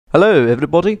Hello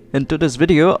everybody, in today's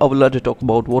video I would like to talk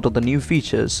about what are the new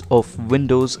features of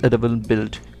Windows 11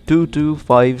 build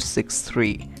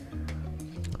 22563.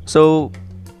 So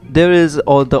there is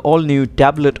the all new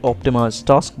tablet optimized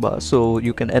taskbar, so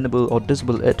you can enable or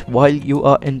disable it while you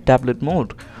are in tablet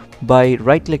mode by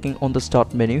right clicking on the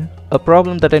start menu. A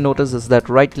problem that I notice is that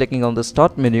right clicking on the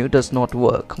start menu does not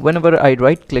work. Whenever I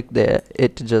right click there,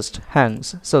 it just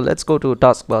hangs. So let's go to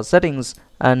taskbar settings,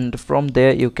 and from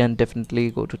there you can definitely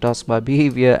go to taskbar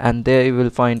behavior, and there you will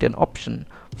find an option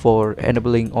for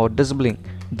enabling or disabling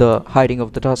the hiding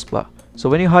of the taskbar. So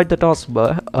when you hide the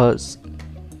taskbar,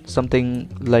 something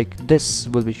like this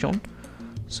will be shown.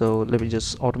 So let me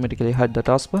just automatically hide the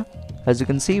taskbar. As you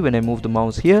can see, when I move the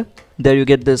mouse here, there you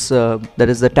get this that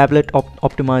is the tablet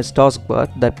optimized taskbar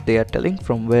that they are telling,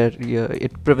 from where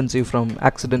it prevents you from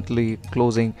accidentally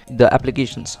closing the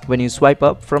applications. When you swipe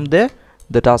up from there,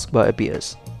 the taskbar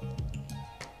appears.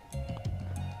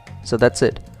 So that's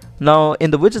it. Now in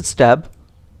the widgets tab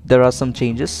there are some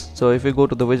changes. So if you go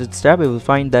to the widgets tab, you will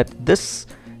find that this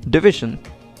division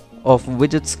of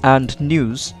widgets and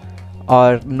news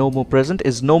is no more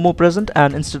present,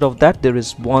 and instead of that there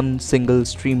is one single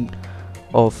stream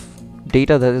of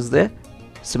data that is there,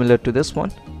 similar to this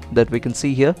one that we can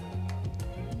see here.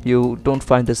 You don't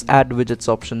find this add widgets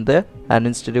option there, and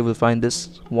instead you will find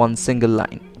this one single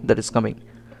line that is coming.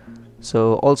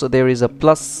 So also there is a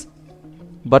plus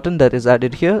button that is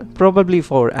added here, probably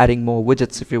for adding more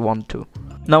widgets if you want to.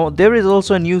 Now there is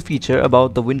also a new feature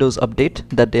about the Windows update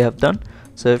that they have done.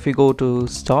 So if you go to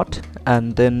start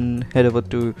and then head over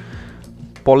to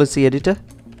policy editor,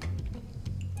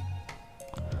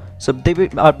 so they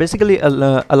are basically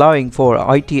allowing for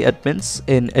IT admins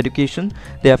in education.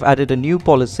 They have added a new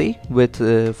policy with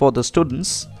for the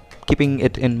students, keeping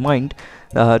it in mind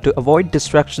to avoid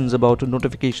distractions about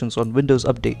notifications on Windows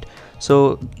Update.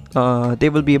 So they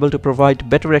will be able to provide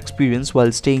better experience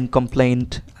while staying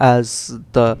compliant, as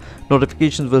the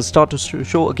notifications will start to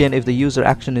show again if the user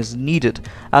action is needed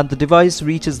and the device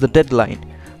reaches the deadline.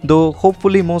 Though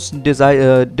hopefully most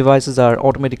devices are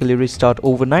automatically restart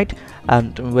overnight,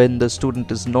 and when the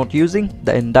student is not using,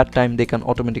 in that time they can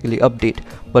automatically update.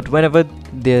 But whenever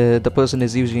the person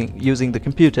is using the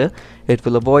computer, it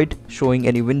will avoid showing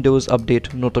any Windows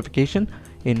Update notification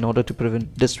in order to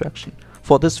prevent distraction.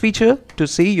 For this feature to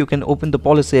see, you can open the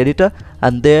policy editor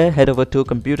and there head over to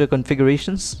computer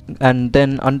configurations, and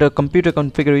then under computer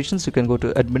configurations you can go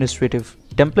to administrative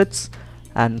templates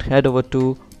and head over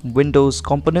to Windows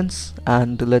components,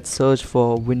 and let's search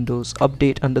for Windows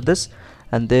Update under this,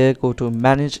 and there go to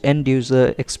manage end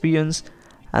user experience,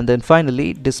 and then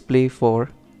finally display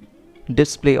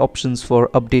options for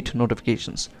update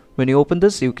notifications. When you open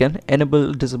this, you can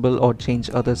enable, disable or change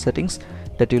other settings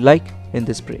that you like in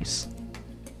this brace.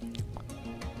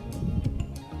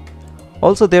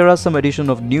 Also there are some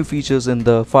addition of new features in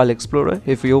the file explorer.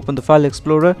 If you open the file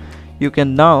explorer, you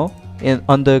can now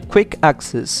on the quick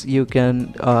access you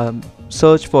can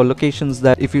search for locations.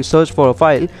 That if you search for a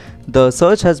file, the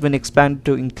search has been expanded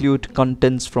to include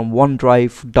contents from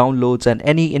OneDrive, downloads and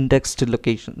any indexed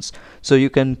locations, so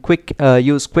you can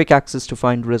use quick access to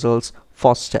find results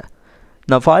faster.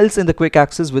 Now files in the quick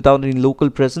access without any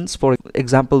local presence, for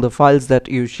example the files that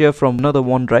you share from another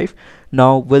OneDrive,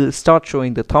 now will start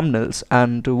showing the thumbnails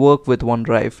and to work with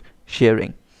OneDrive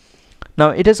sharing. Now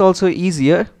it is also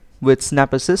easier with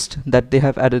Snap Assist that they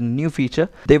have added a new feature.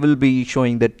 They will be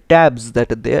showing the tabs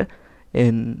that are there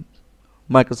in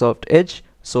Microsoft Edge.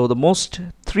 So the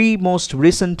three most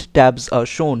recent tabs are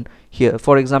shown here.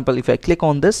 For example, if I click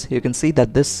on this, you can see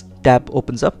that this tab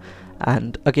opens up,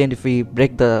 and again if we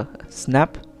break the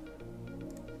snap,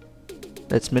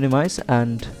 let's minimize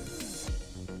and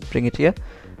bring it here,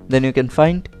 then you can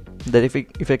find that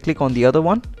if I click on the other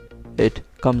one, it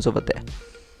comes over there.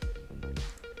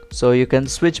 So you can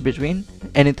switch between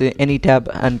any tab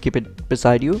and keep it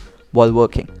beside you while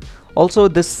working. Also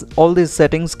all these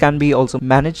settings can be also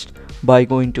managed by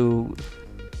going to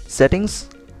settings,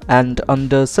 and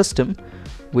under system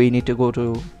we need to go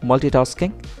to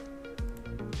multitasking,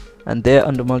 and there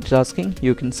under multitasking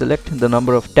you can select the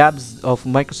number of tabs of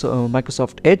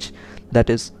Microsoft Edge that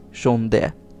is shown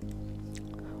there.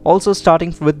 Also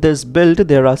starting with this build,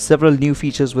 there are several new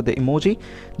features with the emoji.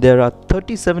 There are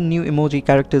 37 new emoji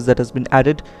characters that has been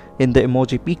added in the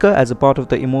emoji picker as a part of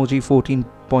the emoji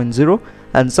 14.0,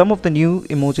 and some of the new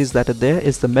emojis that are there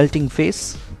is the melting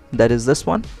face, that is this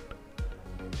one,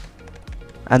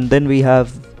 and then we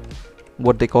have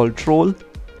what they call troll,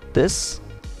 this,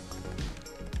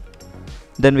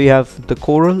 then we have the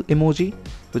coral emoji,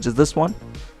 which is this one,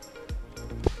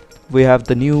 we have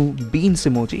the new beans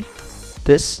emoji,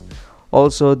 this,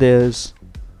 also there's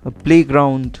a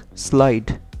playground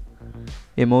slide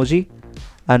emoji,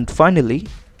 and finally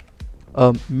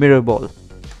a mirror ball,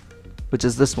 which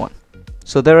is this one.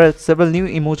 So there are several new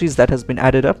emojis that has been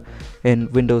added up in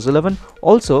Windows 11.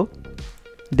 Also,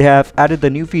 they have added the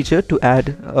new feature to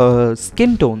add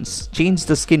skin tones, change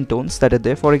the skin tones that are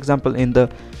there. For example, in the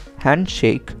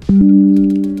handshake,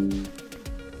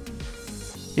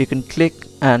 you can click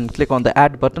on the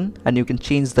add button and you can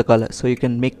change the color. So you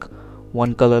can make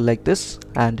one color like this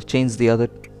and change the other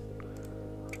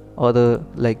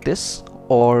like this,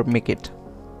 or make it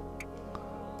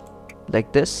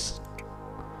like this,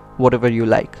 whatever you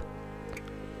like.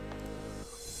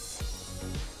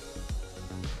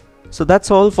 So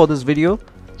that's all for this video.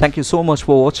 Thank you so much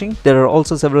for watching. There are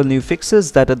also several new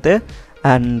fixes that are there,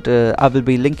 and I will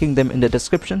be linking them in the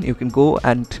description. You can go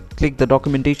and click the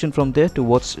documentation from there to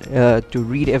watch, to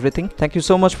read everything. Thank you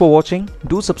so much for watching.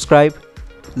 Do subscribe,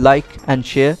 like and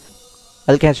share.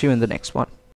 I'll catch you in the next one.